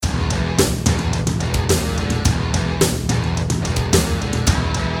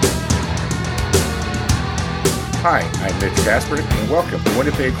Hi, I'm Mitch Casper, and welcome to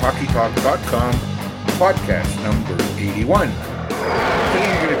WinnipegHockeyTalk.com podcast number 81. Today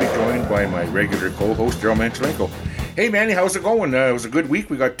I'm going to be joined by my regular co-host, Daryl Manchelenko. Hey, Manny, how's it going? It was a good week.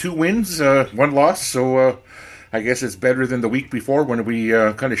 We got 2 wins, 1 loss, so I guess it's better than the week before when we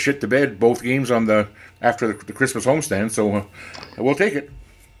kind of shit the bed both games after the Christmas homestand, so we'll take it.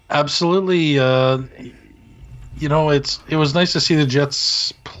 Absolutely. It was nice to see the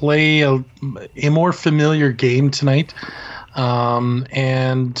Jets play a more familiar game tonight. However,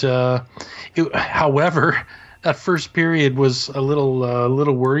 that first period was a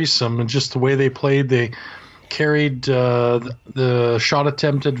little worrisome, and just the way they played. They carried the shot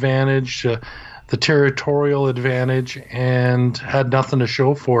attempt advantage, the territorial advantage, and had nothing to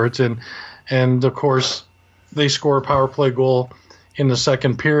show for it. And of course, they score a power play goal in the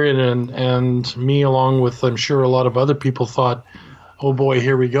second period, and me, along with I'm sure a lot of other people, thought, oh boy,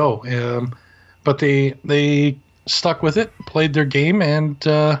 here we go. But they stuck with it, played their game, and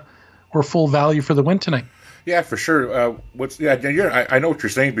were full value for the win tonight. Yeah, for sure. I know what you're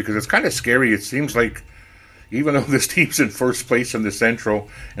saying, because it's kind of scary. It seems like even though this team's in first place in the Central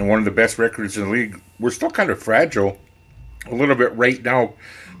and one of the best records in the league, we're still kind of fragile a little bit right now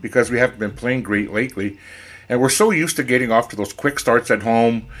because we haven't been playing great lately. And we're so used to getting off to those quick starts at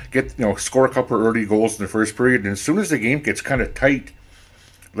home, score a couple of early goals in the first period, and as soon as the game gets kind of tight,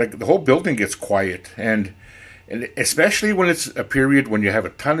 like the whole building gets quiet. And especially when it's a period when you have a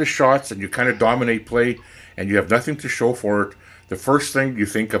ton of shots and you kind of dominate play and you have nothing to show for it, the first thing you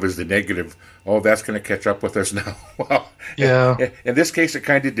think of is the negative. Oh, that's going to catch up with us now. Well, yeah. In this case, it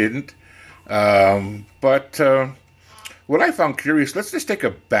kind of didn't. What I found curious, let's just take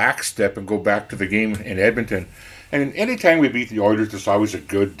a back step and go back to the game in Edmonton. And anytime we beat the Oilers, it's always a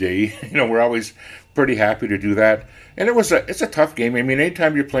good day. We're always pretty happy to do that. And it's a tough game. I mean,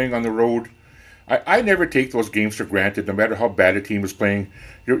 anytime you're playing on the road, I never take those games for granted, no matter how bad a team is playing.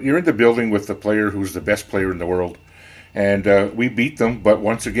 You're in the building with the player who's the best player in the world. And we beat them, but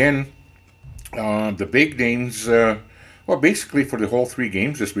once again, the big names, basically for the whole 3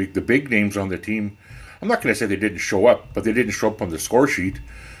 games this week, the big names on the team, I'm not going to say they didn't show up, but they didn't show up on the score sheet.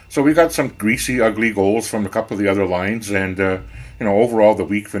 So we got some greasy, ugly goals from a couple of the other lines, and overall the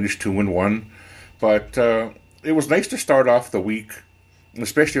week finished 2-1. But it was nice to start off the week,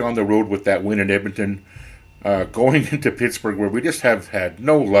 especially on the road with that win in Edmonton, going into Pittsburgh, where we just have had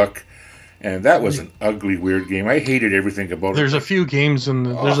no luck. And that was an ugly, weird game. I hated everything about it. There's a few games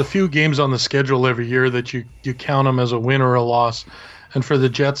there's a few games on the schedule every year that you count them as a win or a loss. And for the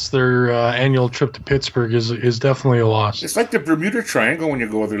Jets, their annual trip to Pittsburgh is definitely a loss. It's like the Bermuda Triangle when you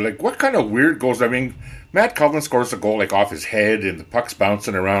go there. Like, what kind of weird goals? I mean, Matt Cullen scores a goal like off his head, and the puck's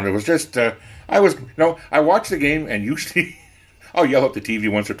bouncing around. It was just, I watched the game, and usually I'll yell at the TV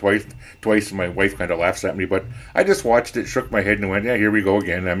once or twice, and my wife kind of laughs at me. But I just watched it, shook my head, and went, yeah, here we go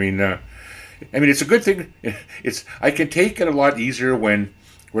again. I mean, it's a good thing. I can take it a lot easier when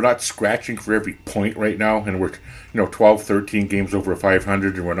we're not scratching for every point right now, and we're 12, 13 games over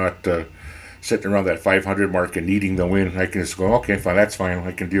 500, and we're not sitting around that 500 mark and needing the win. I can just go, okay, fine, that's fine.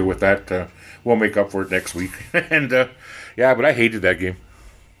 I can deal with that. We'll make up for it next week. And but I hated that game.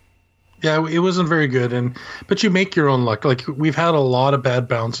 Yeah, it wasn't very good, but you make your own luck. Like, we've had a lot of bad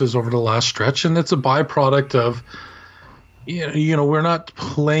bounces over the last stretch, and it's a byproduct of we're not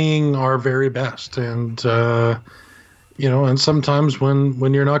playing our very best, and and sometimes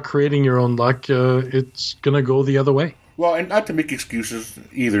when you're not creating your own luck, it's going to go the other way. Well, and not to make excuses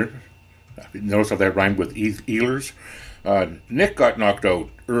either. Notice how that rhymed with Ehlers. Nick got knocked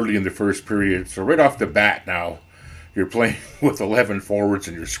out early in the first period, so right off the bat now, you're playing with 11 forwards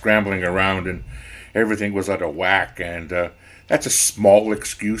and you're scrambling around and everything was out of whack. And that's a small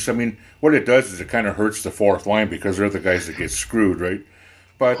excuse. I mean, what it does is it kind of hurts the fourth line because they're the guys that get screwed, right?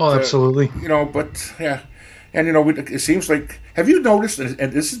 But absolutely. Yeah. And, it seems like, have you noticed,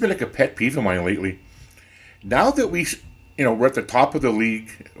 and this has been like a pet peeve of mine lately, now that we're at the top of the league,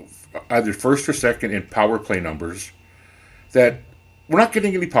 either first or second in power play numbers, that we're not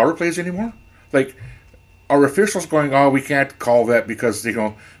getting any power plays anymore. Like, our officials going, oh, we can't call that because, we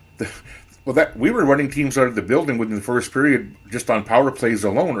were running teams out of the building within the first period just on power plays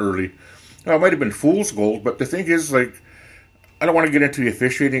alone early. Now, it might have been fool's gold, but the thing is, like, I don't want to get into the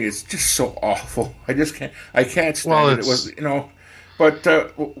officiating. It's just so awful. I can't stand it. It was, but,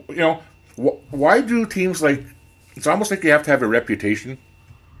 why do teams like, it's almost like you have to have a reputation.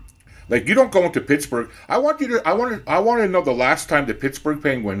 Like, you don't go into Pittsburgh. I want to know the last time the Pittsburgh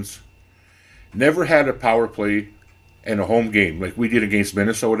Penguins never had a power play in a home game like we did against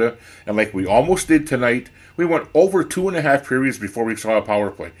Minnesota, and like we almost did tonight. We went over 2.5 periods before we saw a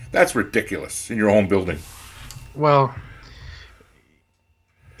power play. That's ridiculous in your home building. Well,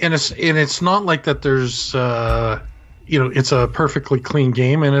 and it's not like that. There's it's a perfectly clean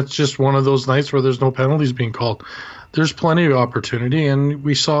game, and it's just one of those nights where there's no penalties being called. There's plenty of opportunity, and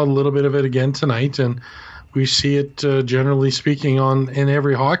we saw a little bit of it again tonight, and we see it generally speaking in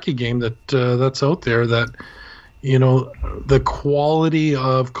every hockey game that's out there. That the quality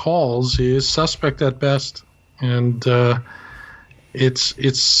of calls is suspect at best, and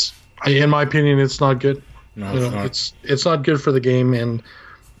it's in my opinion, it's not good. No, it's not. It's not good for the game,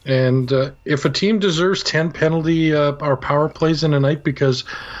 and if a team deserves 10 penalty or power plays in a night because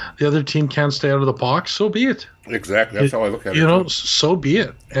the other team can't stay out of the box, so be it. Exactly, that's how I look at it. So be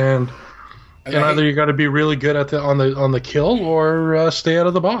it. And either you got to be really good at on the kill or stay out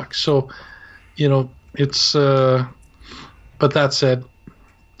of the box. So, it's. But that said,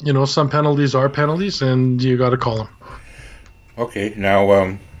 some penalties are penalties, and you got to call them. Okay,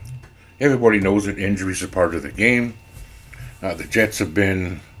 now everybody knows that injuries are part of the game. The Jets have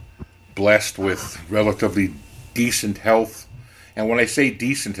been blessed with relatively decent health. And when I say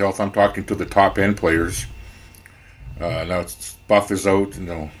decent health, I'm talking to the top-end players. Now, Buff is out.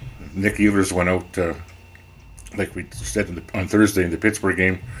 Nick Ehlers went out, like we said on Thursday in the Pittsburgh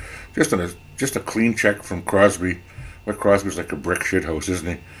game, just a clean check from Crosby. But Crosby's like a brick shithouse, isn't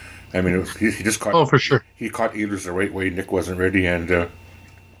he? I mean, he just caught... Oh, for sure. He caught Ehlers the right way. Nick wasn't ready, and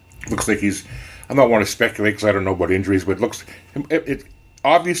looks like he's... I don't want to speculate because I don't know about injuries, but it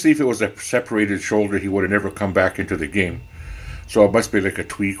obviously, if it was a separated shoulder, he would have never come back into the game. So it must be like a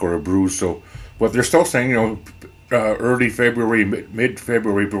tweak or a bruise. So, but they're still saying, early February,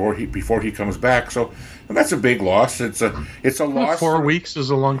 mid-February before he comes back. So, and that's a big loss. It's a loss. 4 weeks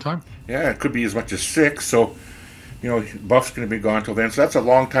is a long time. Yeah, it could be as much as 6. So, Buff's going to be gone till then. So that's a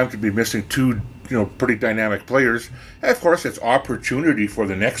long time to be missing two, pretty dynamic players. And of course, it's opportunity for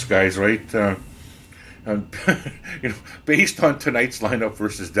the next guys, right? Based on tonight's lineup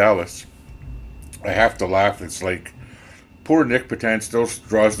versus Dallas, I have to laugh. It's like poor Nick Petan still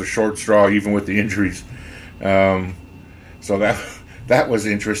draws the short straw, even with the injuries. So that was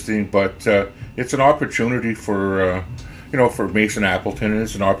interesting, but it's an opportunity for for Mason Appleton, and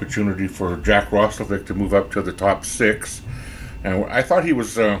it's an opportunity for Jack Roslovic to move up to the top 6. And I thought he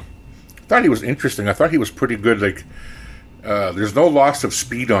was interesting. I thought he was pretty good. Like there's no loss of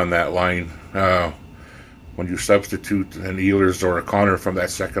speed on that line. When you substitute an Ehlers or a Connor from that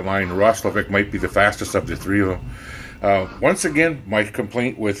second line, Roslovic might be the fastest of the three of them. Once again, my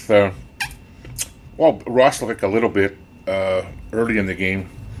complaint with Roslovic a little bit early in the game,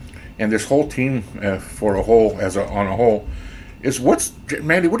 and this whole team on a whole is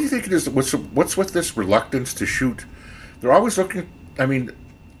Mandy? What do you think it is? What's with this reluctance to shoot? They're always looking. I mean,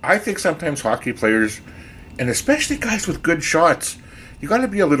 I think sometimes hockey players, and especially guys with good shots, you got to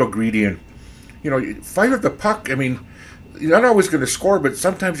be a little greedy and. Fire the puck. I mean, you're not always going to score, but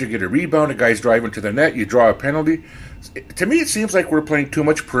sometimes you get a rebound, a guy's driving to the net, you draw a penalty. To me, it seems like we're playing too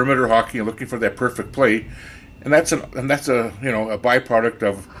much perimeter hockey and looking for that perfect play, and that's a byproduct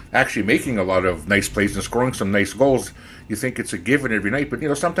of actually making a lot of nice plays and scoring some nice goals. You think it's a given every night, but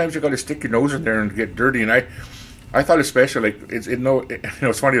sometimes you got to stick your nose in there and get dirty. And I thought especially it's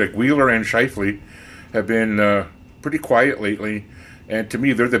funny, like Wheeler and Scheifele have been pretty quiet lately. And to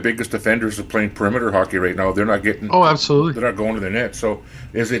me, they're the biggest offenders of playing perimeter hockey right now. They're not getting. Oh, absolutely. They're not going to the net. So,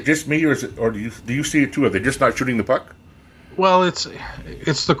 is it just me, or do you see it too? Are they just not shooting the puck? Well, it's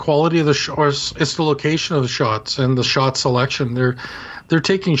the quality of the shots. It's the location of the shots and the shot selection. They're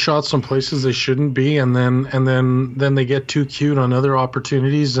taking shots some places they shouldn't be, and then they get too cute on other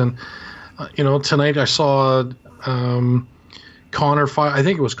opportunities. And tonight I saw Connor. I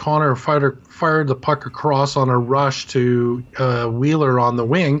think it was Connor fired the puck across on a rush to Wheeler on the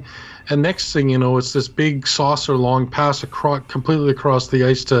wing, and next thing you know, it's this big saucer long pass completely across the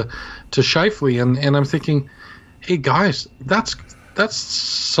ice to Scheifele, and I'm thinking, hey guys, that's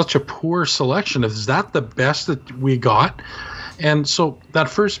such a poor selection. Is that the best that we got? And so that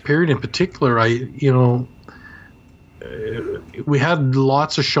first period in particular, we had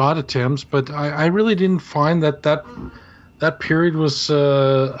lots of shot attempts, but I really didn't find that period was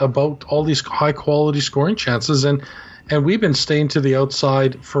about all these high-quality scoring chances, and we've been staying to the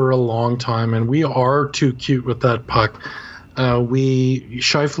outside for a long time, and we are too cute with that puck.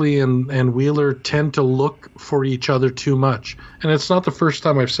 Scheifele and Wheeler tend to look for each other too much, and it's not the first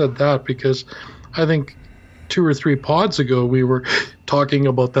time I've said that, because I think 2 or 3 pods ago we were talking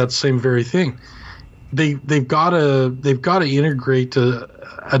about that same very thing. They've got to integrate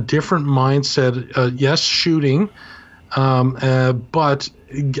a different mindset. Yes, shooting. But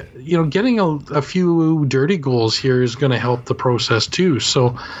getting a few dirty goals here is going to help the process too.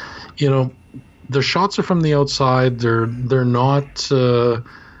 So, their shots are from the outside. They're not.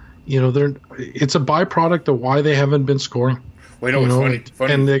 It's a byproduct of why they haven't been scoring. Well, it's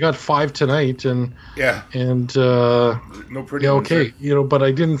funny. And they got 5 tonight, and no pretty ones, okay, right? But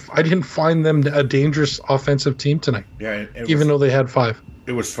I didn't find them a dangerous offensive team tonight. Yeah, even though they had 5.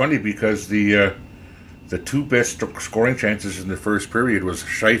 It was funny because the 2 best scoring chances in the first period was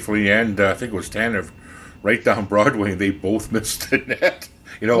Scheifele and I think it was Tanev, right down Broadway, and they both missed the net.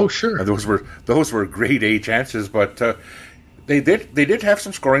 Oh, sure. And those were grade A chances, but they did have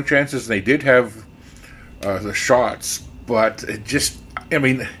some scoring chances. And they did have the shots. But it just, I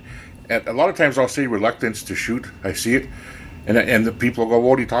mean, a lot of times I'll say reluctance to shoot. I see it. And the people go,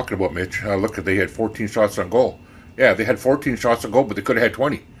 what are you talking about, Mitch? Look, they had 14 shots on goal. Yeah, they had 14 shots on goal, but they could have had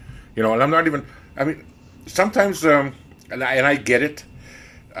 20. And I'm not even, I mean, sometimes, and I get it.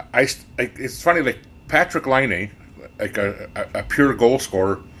 It's funny, like Patrick Laine, like a pure goal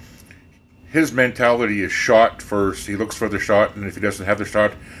scorer, his mentality is shot first. He looks for the shot, and if he doesn't have the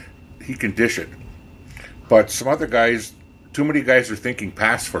shot, he can dish it. But some other guys, too many guys are thinking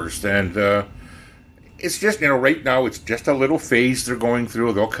pass first, and it's just, right now it's just a little phase they're going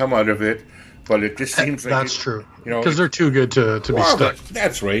through. They'll come out of it, but it just seems like that's true. Because they're too good to be stuck.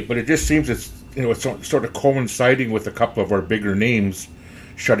 That's right, but it just seems it's sort of coinciding with a couple of our bigger names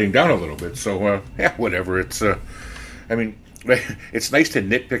shutting down a little bit. So whatever. It's I mean, it's nice to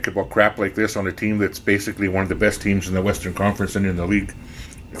nitpick about crap like this on a team that's basically one of the best teams in the Western Conference and in the league.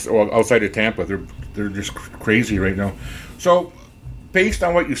 So outside of Tampa, they're just crazy right now. So, based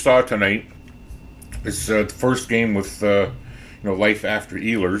on what you saw tonight, it's the first game with life after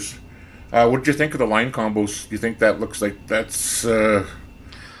Ehlers. What did you think of the line combos? Do you think that looks like that's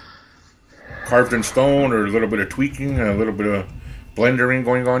carved in stone, or a little bit of tweaking, and a little bit of blendering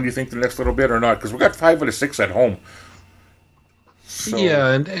going on? Do you think the next little bit or not? Because we got 5 out of 6 at home. So.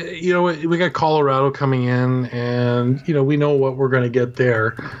 Yeah, and we got Colorado coming in, and we know what we're going to get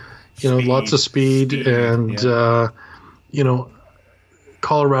there. Lots of speed. And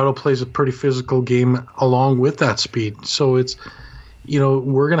Colorado plays a pretty physical game along with that speed. So it's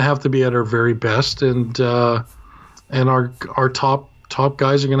we're going to have to be at our very best, and our top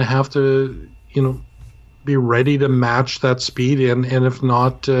guys are going to have to be ready to match that speed, and if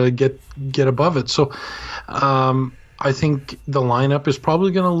not, get above it. So. I think the lineup is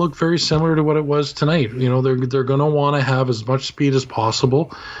probably going to look very similar to what it was tonight. They're going to want to have as much speed as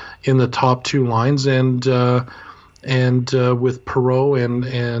possible in the top 2 lines, and with Perreault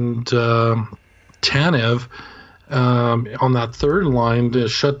and Tanev on that third line, the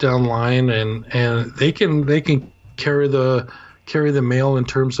shutdown line, and they can carry the mail in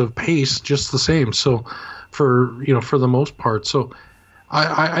terms of pace just the same. So for the most part, so.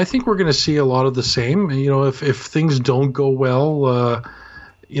 I think we're going to see a lot of the same. If things don't go well,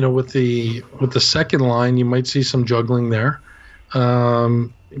 with the second line, you might see some juggling there.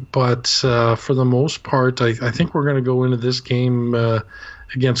 But for the most part, I think we're going to go into this game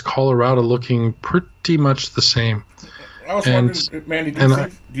against Colorado looking pretty much the same. I was wondering, Mandy, do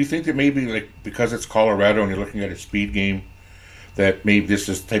you think that maybe because it's Colorado and you're looking at a speed game, that maybe this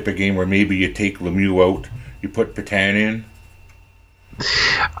is the type of game where maybe you take Lemieux out, you put Petan in?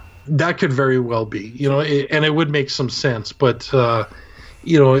 That could very well be, and it would make some sense. But,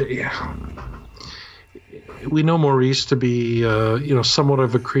 we know Maurice to be, somewhat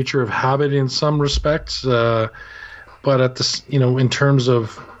of a creature of habit in some respects. But at the, in terms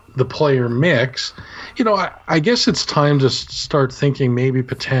of the player mix, I guess it's time to start thinking maybe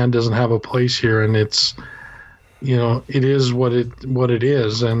Petan doesn't have a place here, and it's, it is what it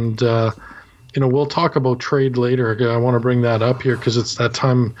is, and. We'll talk about trade later. I want to bring that up here because it's that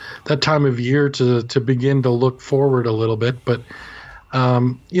time of year to begin to look forward a little bit. But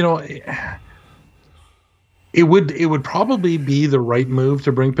it would probably be the right move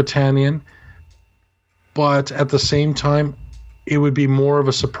to bring Petan in, but at the same time, it would be more of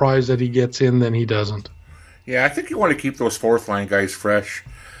a surprise that he gets in than he doesn't. Yeah, I think you want to keep those 4th line guys fresh.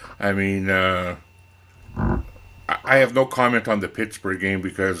 I mean, I have no comment on the Pittsburgh game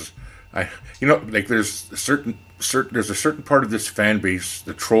because. There's a certain part of this fan base,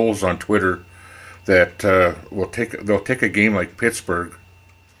 the trolls on Twitter, that they'll take a game like Pittsburgh,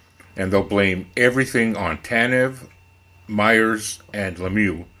 and they'll blame everything on Tanev, Myers, and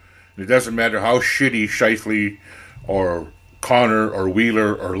Lemieux. And it doesn't matter how shitty Scheifele or Connor or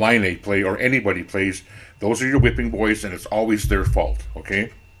Wheeler or Laine play or anybody plays. Those are your whipping boys, and it's always their fault.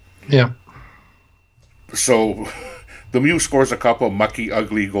 Okay. Yeah. So. Lemieux scores a couple of mucky,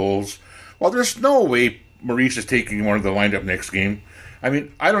 ugly goals. Well, there's no way Maurice is taking him out of the lineup next game. I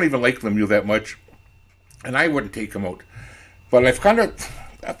mean, I don't even like Lemieux that much, and I wouldn't take him out. But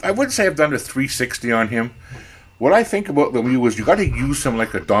I wouldn't say I've done a 360 on him. What I think about Lemieux is you got to use him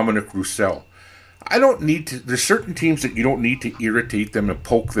like a Dominic Roussel. I don't need to. There's certain teams that you don't need to irritate them and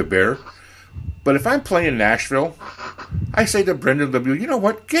poke the bear. But if I'm playing Nashville, I say to Brendan Lemieux, you know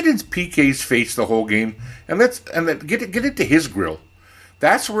what? Get in PK's face the whole game, and then get into his grill.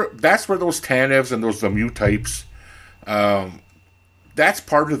 That's where those Tanevs and those Lemieux types. That's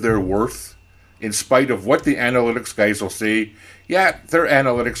part of their worth, in spite of what the analytics guys will say. Yeah, their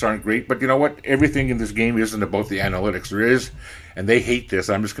analytics aren't great, but you know what? Everything in this game isn't about the analytics. There is, and they hate this.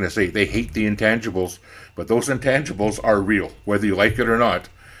 I'm just going to say they hate the intangibles, but those intangibles are real, whether you like it or not.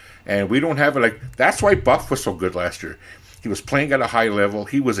 And we don't have it like. That's why Buff was so good last year. He was playing at a high level.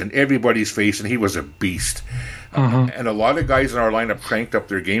 He was in everybody's face, and he was a beast. And a lot of guys in our lineup cranked up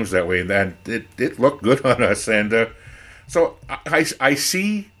their games that way, and then it looked good on us. And so I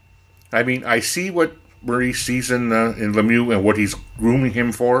see. I mean, I see what Murray sees in Lemieux and what he's grooming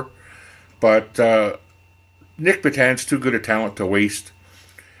him for. But Nick Petan's too good a talent to waste.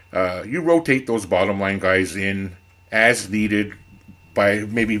 You rotate those bottom line guys in as needed, by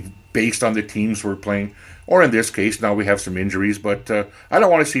maybe based on the teams we're playing. Or in this case, now we have some injuries, but I don't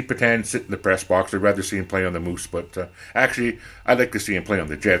want to see Petan sit in the press box. I'd rather see him play on the Moose. But actually, I'd like to see him play on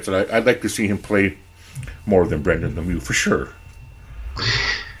the Jets, and I'd like to see him play more than Brendan Lemieux, for sure.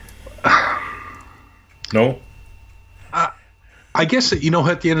 No? I guess that,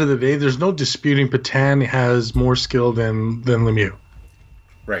 at the end of the day, there's no disputing Petan has more skill than Lemieux.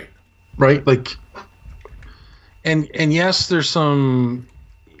 Right. Right? Like, and yes, there's some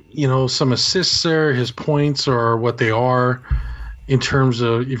assists there. His points are what they are in terms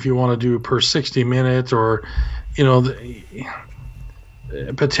of if you want to do per 60 minutes or,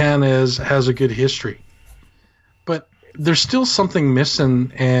 Petan has a good history. But there's still something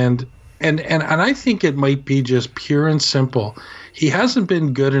missing, and I think it might be just pure and simple. He hasn't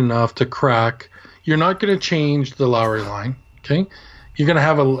been good enough to crack. You're not going to change the Lowry line, okay? You're going to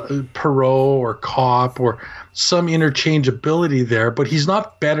have a Perreault or Kopp or some interchangeability there, but he's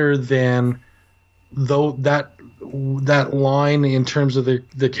not better than that line in terms of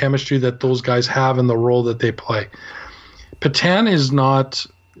the chemistry that those guys have and the role that they play. Petan is not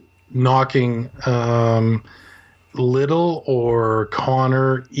knocking Little or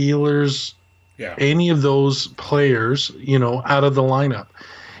Connor, Ehlers, any of those players, out of the lineup.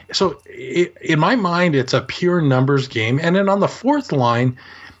 So in my mind, it's a pure numbers game. And then on the fourth line,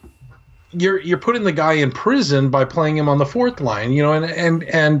 you're putting the guy in prison by playing him on the fourth line,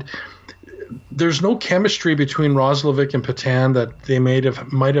 and there's no chemistry between Roslovic and Petan that they might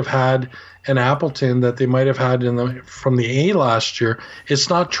have had, and Appleton that they might have had from the A last year. It's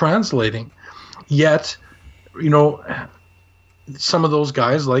not translating. Yet, some of those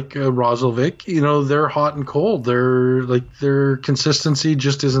guys like Roslovic, they're hot and cold. Their consistency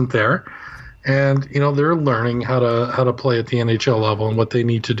just isn't there, and they're learning how to play at the NHL level and what they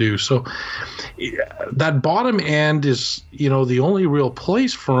need to do. So that bottom end is the only real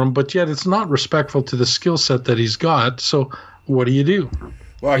place for him, but yet it's not respectful to the skill set that he's got. So what do you do?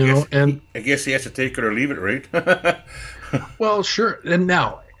 Well, I guess he has to take it or leave it, right? Well, sure. And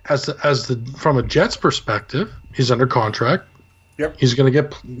now, from a Jets perspective, he's under contract. Yep. He's going to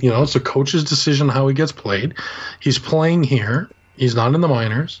get, it's a coach's decision how he gets played. He's playing here. He's not in the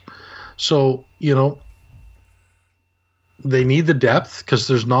minors. So, they need the depth because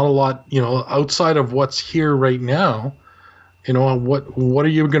there's not a lot, outside of what's here right now. What are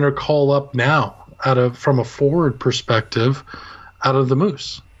you going to call up now from a forward perspective out of the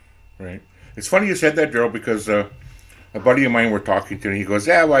Moose? Right. It's funny you said that, Daryl, because a buddy of mine we're talking to, and he goes,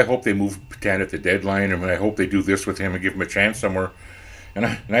 well, I hope they move Petan at the deadline, and I hope they do this with him and give him a chance somewhere. And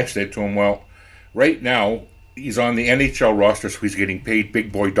I said to him, well, right now, he's on the NHL roster, so he's getting paid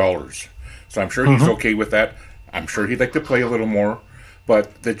big boy dollars. So I'm sure he's okay with that. I'm sure he'd like to play a little more.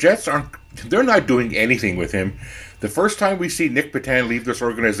 But the Jets they're not doing anything with him. The first time we see Nick Petan leave this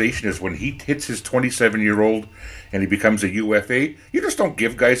organization is when he hits his 27-year-old and he becomes a UFA. You just don't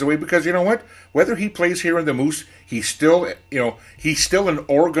give guys away because you know what? Whether he plays here in the Moose, he's still an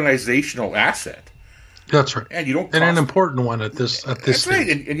organizational asset. That's right. And you don't an important one at this That's stage.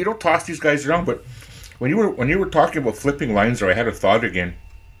 right. And you don't toss these guys around. But when you were talking about flipping lines, there, I had a thought again.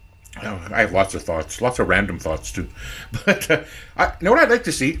 I have lots of thoughts, lots of random thoughts too. But you know what I'd like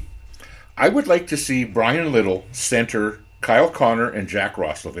to see? I would like to see Brian Little center Kyle Connor and Jack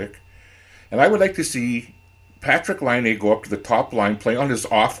Roslovic. And I would like to see Patrick Laine go up to the top line, play on his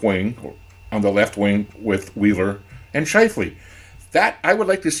off wing, on the left wing with Wheeler and Scheifele. That I would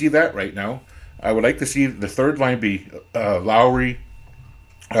like to see that right now. I would like to see the third line be Lowry,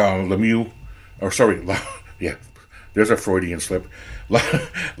 Lemieux, There's a Freudian slip.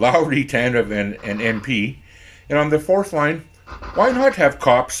 Lowry, Tanev, and NP. And on the fourth line, why not have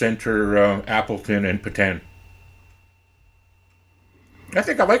Kopp, center, Appleton, and Petan? I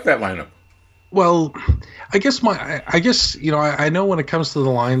think I like that lineup. Well, I guess I know when it comes to the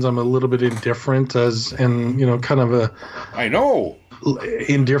lines, I'm a little bit indifferent kind of a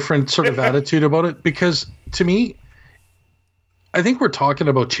indifferent sort of attitude about it, because to me, I think we're talking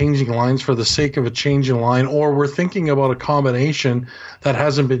about changing lines for the sake of a change in line, or we're thinking about a combination that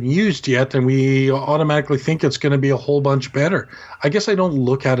hasn't been used yet, and we automatically think it's going to be a whole bunch better. I guess I don't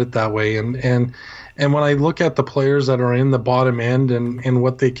look at it that way, and when I look at the players that are in the bottom end and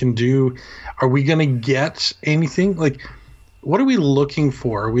what they can do, are we going to get anything? Like, what are we looking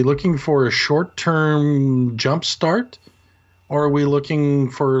for? Are we looking for a short-term jump start? Or are we looking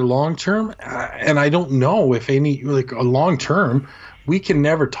for long-term? And I don't know if any, like a long-term, we can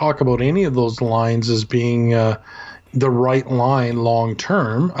never talk about any of those lines as being the right line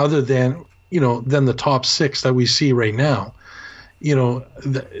long-term, other than, than the top six that we see right now.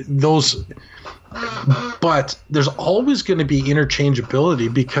 Those, but there's always going to be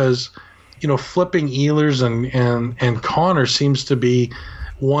interchangeability because, flipping Ehlers and Connor seems to be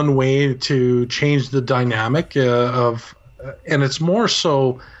one way to change the dynamic of. And it's more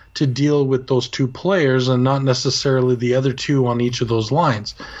so to deal with those two players and not necessarily the other two on each of those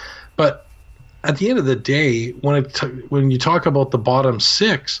lines. But at the end of the day, when you talk about the bottom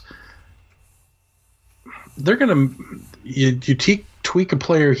six, they're going to you tweak a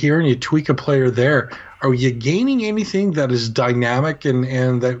player here and you tweak a player there. Are you gaining anything that is dynamic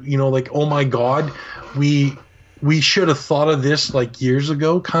and that, like, oh my God, we should have thought of this like years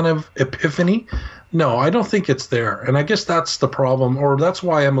ago kind of epiphany? No, I don't think it's there. And I guess that's the problem, or that's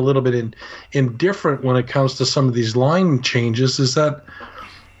why I'm a little bit indifferent when it comes to some of these line changes, is that,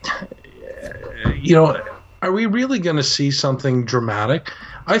 are we really going to see something dramatic?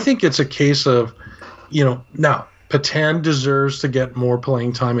 I think it's a case of, now, Petan deserves to get more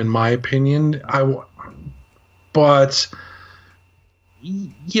playing time, in my opinion. But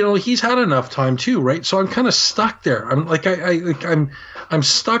he's had enough time too, right? So I'm kind of stuck there. I'm like, I'm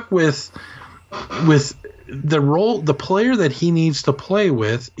stuck with the role, the player that he needs to play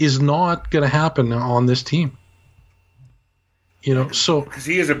with is not going to happen on this team. So because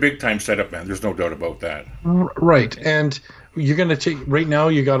he is a big time setup man, there's no doubt about that. Right, and you're going to take right now.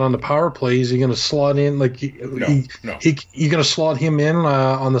 You got on the power play. Is he going to slot in like you're going to slot him in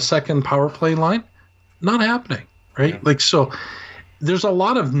on the second power play line? Not happening, right? Yeah. Like, so there's a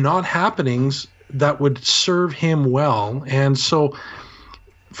lot of not happenings that would serve him well, and so.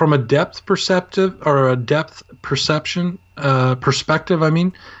 From a depth perception, I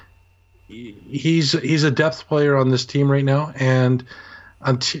mean, he's a depth player on this team right now, and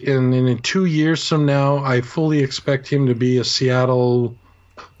in 2 years from now, I fully expect him to be a Seattle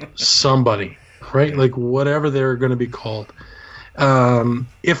somebody, right? Like whatever they're going to be called,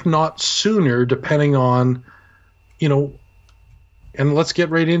 if not sooner, depending on, and let's get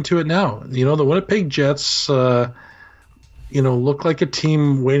right into it now. The Winnipeg Jets. Look like a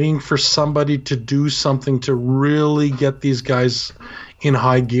team waiting for somebody to do something to really get these guys in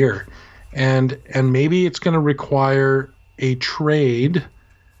high gear. And maybe it's going to require a trade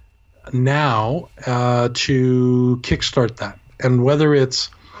now to kickstart that. And whether it's,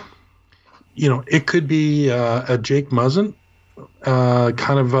 it could be a Jake Muzzin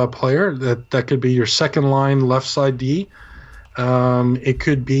kind of a player that could be your second line left side D. It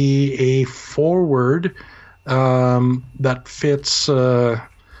could be a forward that fits, who's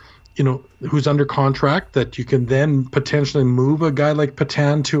under contract, that you can then potentially move a guy like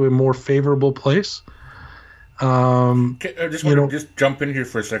Petan to a more favorable place. I just want to just jump in here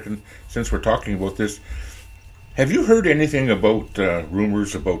for a second, since we're talking about this. Have you heard anything about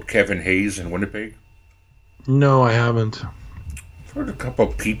rumors about Kevin Hayes in Winnipeg? No, I haven't. I've heard a couple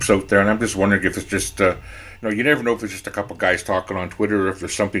of peeps out there, and I'm just wondering if it's just... you never know if it's just a couple guys talking on Twitter or if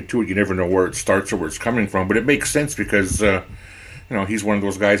there's something to it. You never know where it starts or where it's coming from. But it makes sense because, he's one of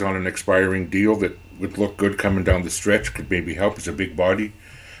those guys on an expiring deal that would look good coming down the stretch, could maybe help. He's a big body.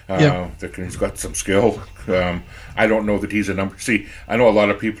 He's got some skill. I don't know that he's a number. See, I know a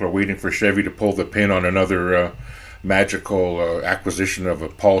lot of people are waiting for Chevy to pull the pin on another magical acquisition of a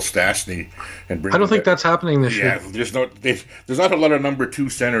Paul Stastny. And bring I don't think that's happening this year. Yeah, there's not a lot of number two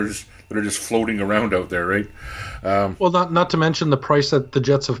centers that are just floating around out there, right? Well, not to mention the price that the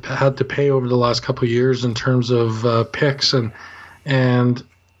Jets have had to pay over the last couple of years in terms of picks, and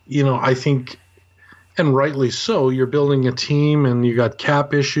I think, and rightly so, you're building a team and you got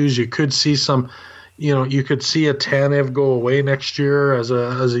cap issues. You could see some, you could see a Tanev go away next year as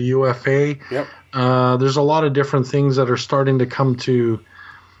a UFA. Yep. There's a lot of different things that are starting to come to,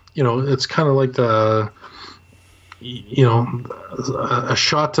 it's kind of like a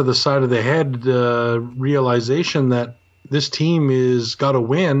shot to the side of the head realization that this team is got to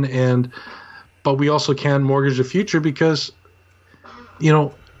win, but we also can't mortgage the future because,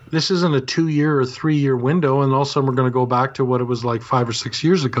 this isn't a 2-year or 3-year window, and all of a sudden we're going to go back to what it was like 5 or 6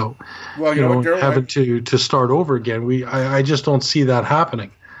 years ago. Well, having to start over again. I just don't see that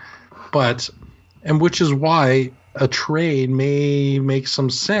happening. And which is why a trade may make some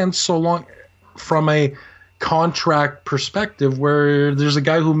sense so long from a contract perspective, where there's a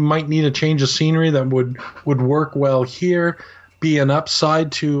guy who might need a change of scenery that would work well here, be an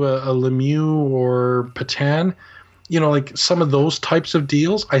upside to a Lemieux or Patan. Like some of those types of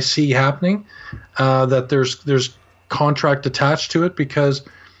deals I see happening, that there's contract attached to it because,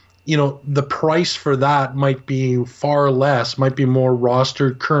 the price for that might be far less, might be more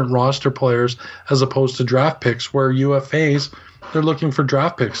current roster players as opposed to draft picks, where UFAs, they're looking for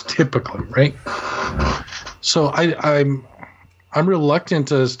draft picks typically, right? So I'm reluctant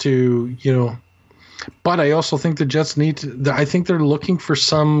as to, but I also think the Jets I think they're looking for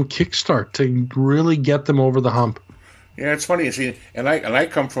some kickstart to really get them over the hump. Yeah, it's funny. See, and I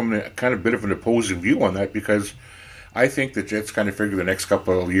come from a kind of bit of an opposing view on that because I think the Jets kind of figure the next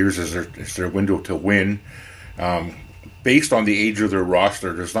couple of years is their window to win. Based on the age of their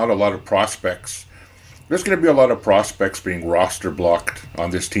roster, there's not a lot of prospects. There's going to be a lot of prospects being roster blocked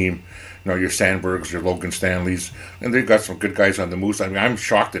on this team. Your Sandbergs, your Logan Stanleys, and they've got some good guys on the Moose. I mean, I'm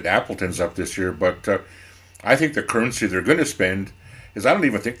shocked that Appleton's up this year, but I think the currency they're going to spend is I don't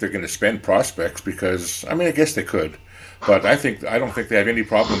even think they're going to spend prospects because, I mean, I guess they could. But I don't think they have any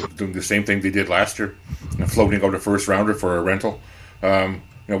problem doing the same thing they did last year, floating out a first rounder for a rental.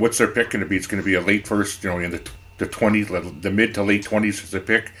 What's their pick going to be? It's going to be a late first, in the 20s, the mid to late 20s is the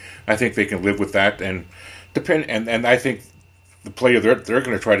pick. I think they can live with that, and I think the player they're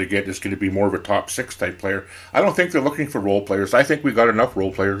going to try to get is going to be more of a top 6 type player. I don't think they're looking for role players. I think we got enough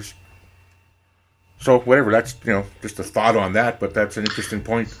role players. So whatever, that's just a thought on that, but that's an interesting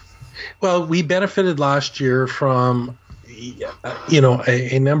point. Well, we benefited last year from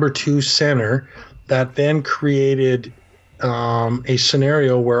a number 2 center that then created a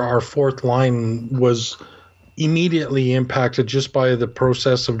scenario where our fourth line was immediately impacted just by the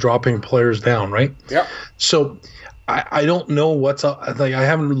process of dropping players down, right? Yeah. So I don't know what's up. Like, I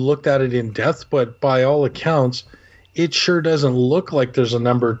haven't looked at it in depth, but by all accounts, it sure doesn't look like there's a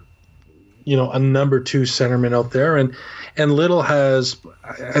number 2 centerman out there. And Little has,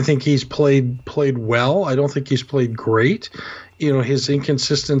 I think he's played well. I don't think he's played great. His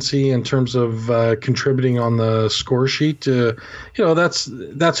inconsistency in terms of contributing on the score sheet,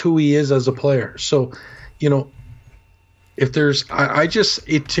 that's who he is as a player. So, if there's,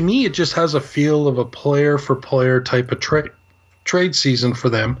 to me, it just has a feel of a player for player type of trade season for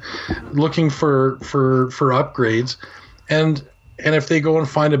them, looking for upgrades. And if they go and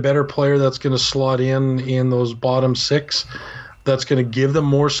find a better player that's going to slot in those bottom 6, that's going to give them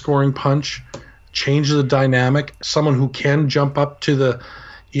more scoring punch, change the dynamic, someone who can jump up to the,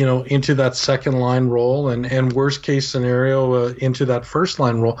 into that second line role, and worst case scenario into that first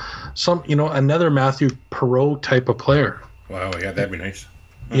line role, another Matthew Perreault type of player. Wow, yeah, that'd be nice.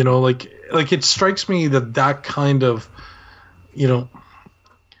 Like it strikes me that kind of,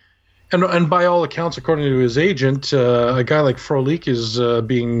 And by all accounts, according to his agent, a guy like Frolik is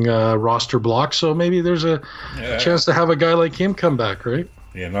being roster blocked. So maybe there's a chance to have a guy like him come back, right?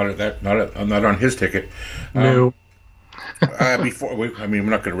 Yeah, not on his ticket. No. We're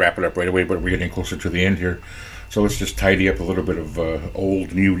not going to wrap it up right away, but we're getting closer to the end here. So let's just tidy up a little bit of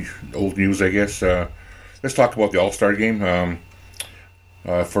old news, I guess. Let's talk about the All-Star game.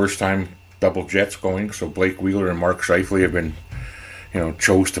 First time double Jets going. So Blake Wheeler and Mark Scheifele have been,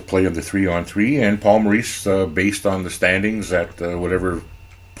 chose to play on the 3-on-3, and Paul Maurice, based on the standings at whatever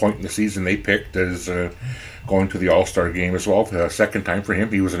point in the season they picked, is going to the All-Star game as well. Second time for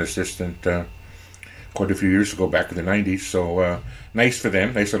him. He was an assistant quite a few years ago, back in the 90s. So nice for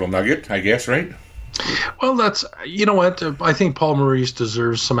them. Nice little nugget, I guess, right? Well, that's, what, I think Paul Maurice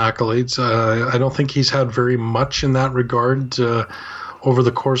deserves some accolades. I don't think he's had very much in that regard over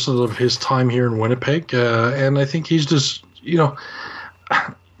the course of his time here in Winnipeg. And I think he's just,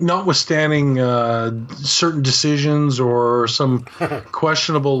 notwithstanding certain decisions or some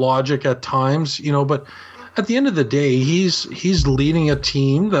questionable logic at times, but at the end of the day, he's leading a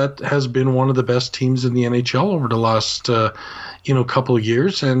team that has been one of the best teams in the NHL over the last couple of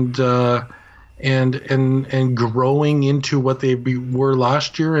years, and and growing into what they were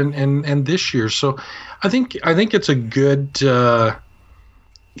last year and this year. So I think it's a good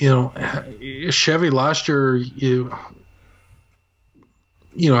Chevy last year.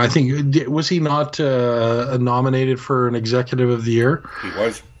 I think, was he not nominated for an Executive of the Year? He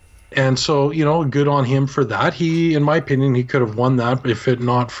was. And so, good on him for that. He, in my opinion, he could have won that if it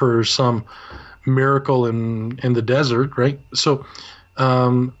not for some miracle in the desert, right? So,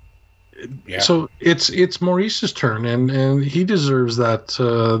 so it's Maurice's turn, and he deserves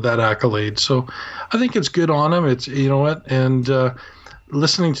that accolade. So, I think it's good on him. It's and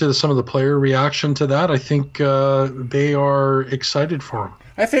listening to some of the player reaction to that, I think they are excited for him.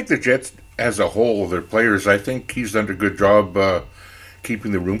 I think the Jets as a whole, their players, I think he's done a good job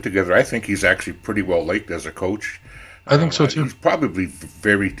keeping the room together. I think he's actually pretty well liked as a coach. I think so too. He's probably I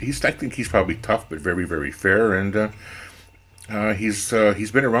think he's probably tough, but very, very fair. And he's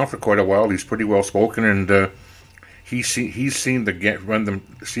been around for quite a while. He's pretty well spoken, and he's seen them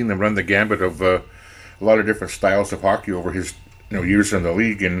run the gambit of a lot of different styles of hockey over his years in the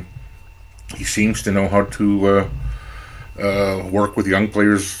league, and he seems to know how to work with young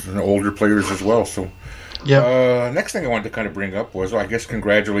players and older players as well. So. Yeah. Next thing I wanted to kind of bring up was, I guess,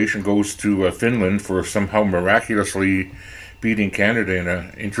 congratulations goes to Finland for somehow miraculously beating Canada in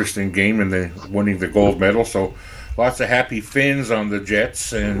an interesting game and winning the gold medal. So lots of happy Finns on the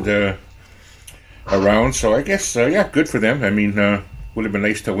Jets and around. So I guess, good for them. I mean, would have been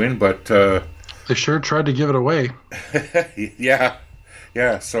nice to win, but they sure tried to give it away. Yeah.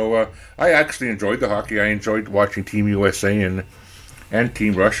 So I actually enjoyed the hockey. I enjoyed watching Team USA and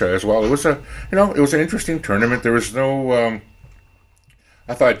Team Russia as well. It was it was an interesting tournament. There was no.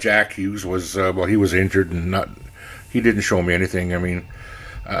 I thought Jack Hughes was he was injured and he didn't show me anything. I mean,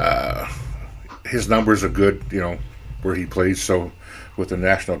 his numbers are good, where he plays. So with the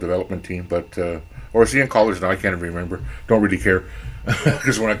national development team, but or is he in college now? I can't even remember. Don't really care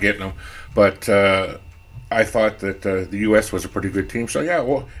because we're not getting them. But I thought that the U.S. was a pretty good team. So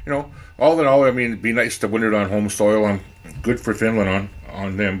all in all, I mean, it'd be nice to win it on home soil. I'm good for Finland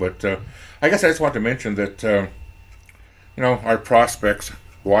on them. But I guess I just want to mention that our prospects,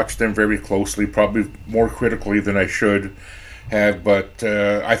 watch them very closely, probably more critically than I should have. But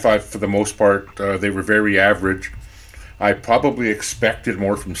I thought for the most part they were very average. I probably expected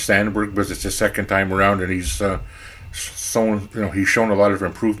more from Sandberg because it's his second time around, and he's shown a lot of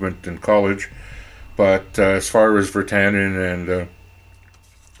improvement in college. But as far as Virtanen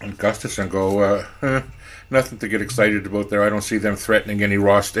and Gustafsson go, nothing to get excited about there. I don't see them threatening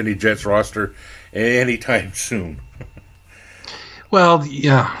any Jets roster anytime soon. Well,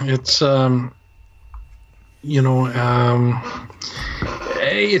 yeah, it's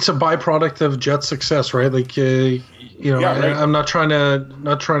it's a byproduct of Jet success, right? Like right. I'm not trying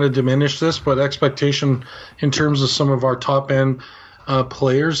to diminish this, but expectation in terms of some of our top end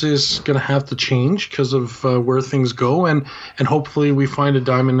players is going to have to change because of where things go, and hopefully we find a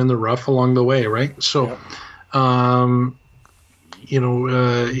diamond in the rough along the way, right? So,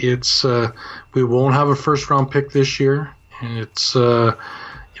 it's we won't have a first round pick this year. It's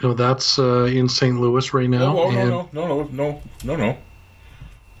that's in St. Louis right now. No.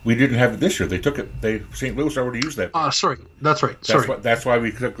 We didn't have it this year. They took it. St. Louis already used that. Sorry. That's right. That's why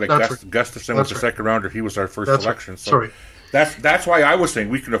we took Gustafsson was the second rounder. He was our first selection. Right. So sorry. That's why I was saying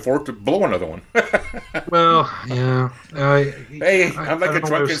we can afford to blow another one. Well, yeah. I'm like a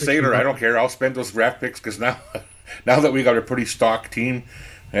drunken sailor. I don't care. I'll spend those draft picks because now that we got a pretty stocked team,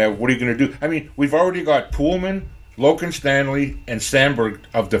 what are you going to do? I mean, we've already got Poolman, Logan Stanley, and Sandberg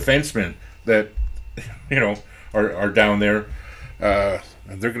of defensemen that are down there.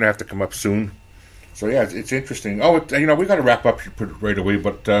 They're going to have to come up soon. So yeah, it's interesting. We got to wrap up right away,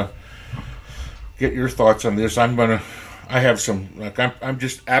 but get your thoughts on this. I have some. I'm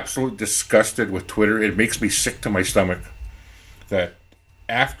just absolutely disgusted with Twitter. It makes me sick to my stomach that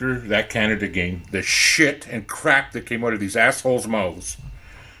after that Canada game, the shit and crap that came out of these assholes' mouths,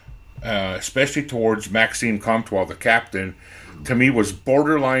 especially towards Maxime Comtois, the captain, to me was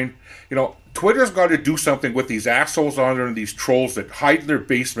borderline. Twitter's got to do something with these assholes on there and these trolls that hide in their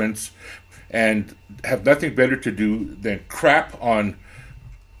basements and have nothing better to do than crap on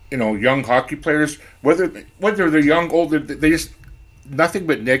young hockey players, whether they're young, older, they just nothing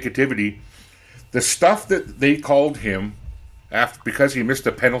but negativity. The stuff that they called him because he missed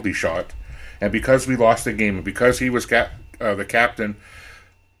a penalty shot, and because we lost the game, and because he was the captain.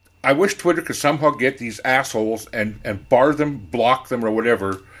 I wish Twitter could somehow get these assholes and bar them, block them, or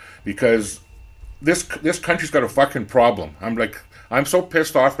whatever, because this country's got a fucking problem. I'm so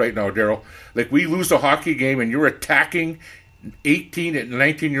pissed off right now, Daryl. Like, we lose a hockey game and you're attacking 18 and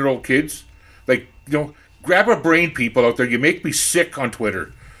 19-year-old kids. Like, grab a brain, people out there. You make me sick on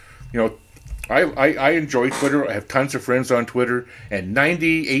Twitter. I enjoy Twitter. I have tons of friends on Twitter, and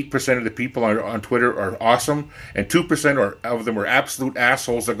 98% of the people on Twitter are awesome, and 2% of them are absolute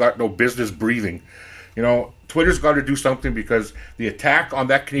assholes that got no business breathing. Twitter's got to do something, because the attack on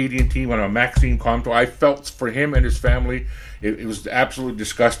that Canadian team on Maxime Comtois, I felt for him and his family, it was absolutely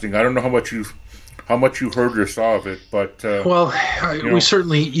disgusting. I don't know how much you heard or saw of it, but we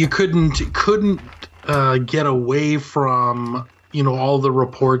certainly you couldn't get away from all the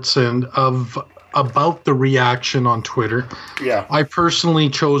reports about the reaction on Twitter. Yeah, I personally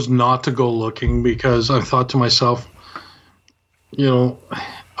chose not to go looking, because I thought to myself,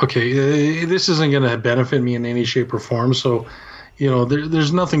 okay, this isn't going to benefit me in any shape or form. So,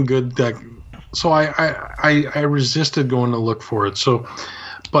 there's nothing good that. So I resisted going to look for it. So,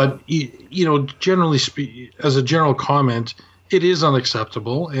 but generally as a general comment, it is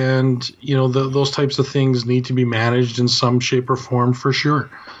unacceptable, and those types of things need to be managed in some shape or form for sure.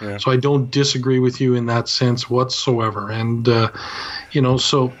 Yeah. So I don't disagree with you in that sense whatsoever. And so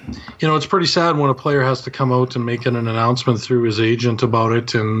it's pretty sad when a player has to come out and make an announcement through his agent about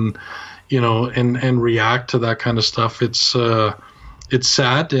it, and and react to that kind of stuff. It's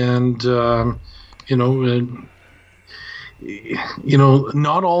sad, and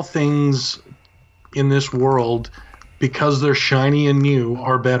not all things in this world, because they're shiny and new,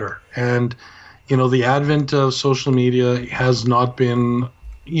 are better. And, the advent of social media has not been,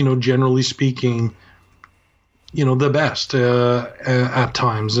 generally speaking, the best at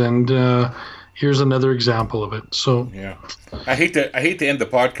times. And here's another example of it. So yeah, I hate to end the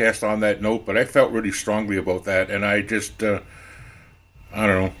podcast on that note, but I felt really strongly about that, and I just I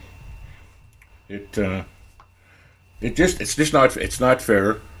don't know. It's not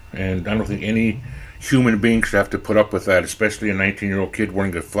fair, and I don't think any human being should have to put up with that, especially a 19-year-old kid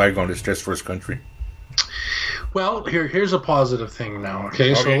wearing a flag on his chest for his country. Well, here's a positive thing now.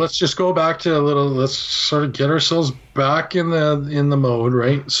 Okay, so let's just go back to let's sort of get ourselves back in the mode,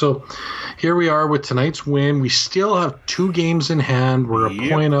 right? So here we are with tonight's win. We still have 2 games in hand. We're a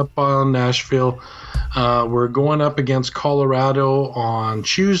point up on Nashville. We're going up against Colorado on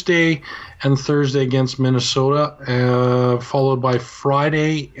Tuesday and Thursday against Minnesota, followed by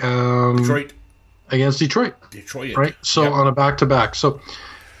Friday Detroit. Against Detroit. Right? So on a back-to-back. So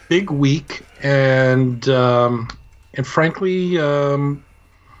big week, and frankly, an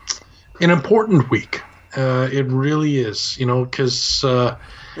important week. It really is, because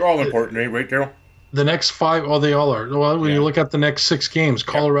they're all important, right, Daryl? The next 5, they all are. Well, when you look at the next 6 games,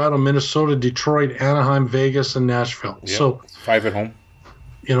 Colorado, Minnesota, Detroit, Anaheim, Vegas, and Nashville. Yep. So 5 at home.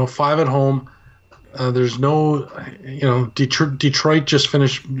 5 at home. There's no, Detroit just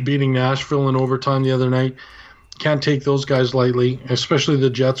finished beating Nashville in overtime the other night. Can't take those guys lightly, especially the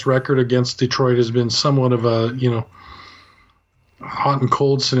Jets' record against Detroit has been somewhat of a, hot and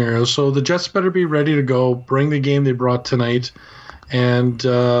cold scenario. So the Jets better be ready to go, bring the game they brought tonight, and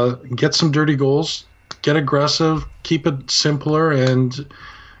get some dirty goals, get aggressive, keep it simpler, and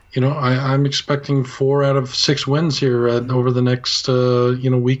I'm expecting 4 out of 6 wins here over the next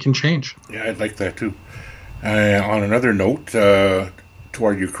week and change. Yeah, I'd like that too. On another note, to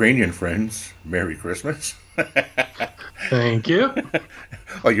our Ukrainian friends, Merry Christmas. Thank you.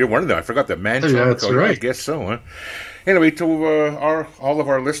 Oh, you're one of them. I forgot the man. Yeah, that's right. I guess so. Huh? Anyway, to all of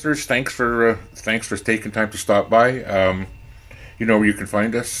our listeners, thanks for taking time to stop by. Where you can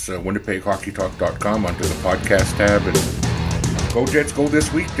find us, WinnipegHockeyTalk.com, under the podcast tab. And go Jets, go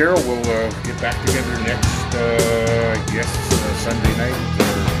this week. Daryl, we'll get back together next, Sunday night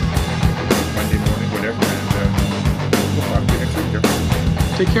or Monday morning, whatever. And we'll talk to you next week,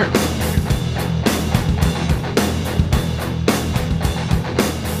 Daryl. Take care.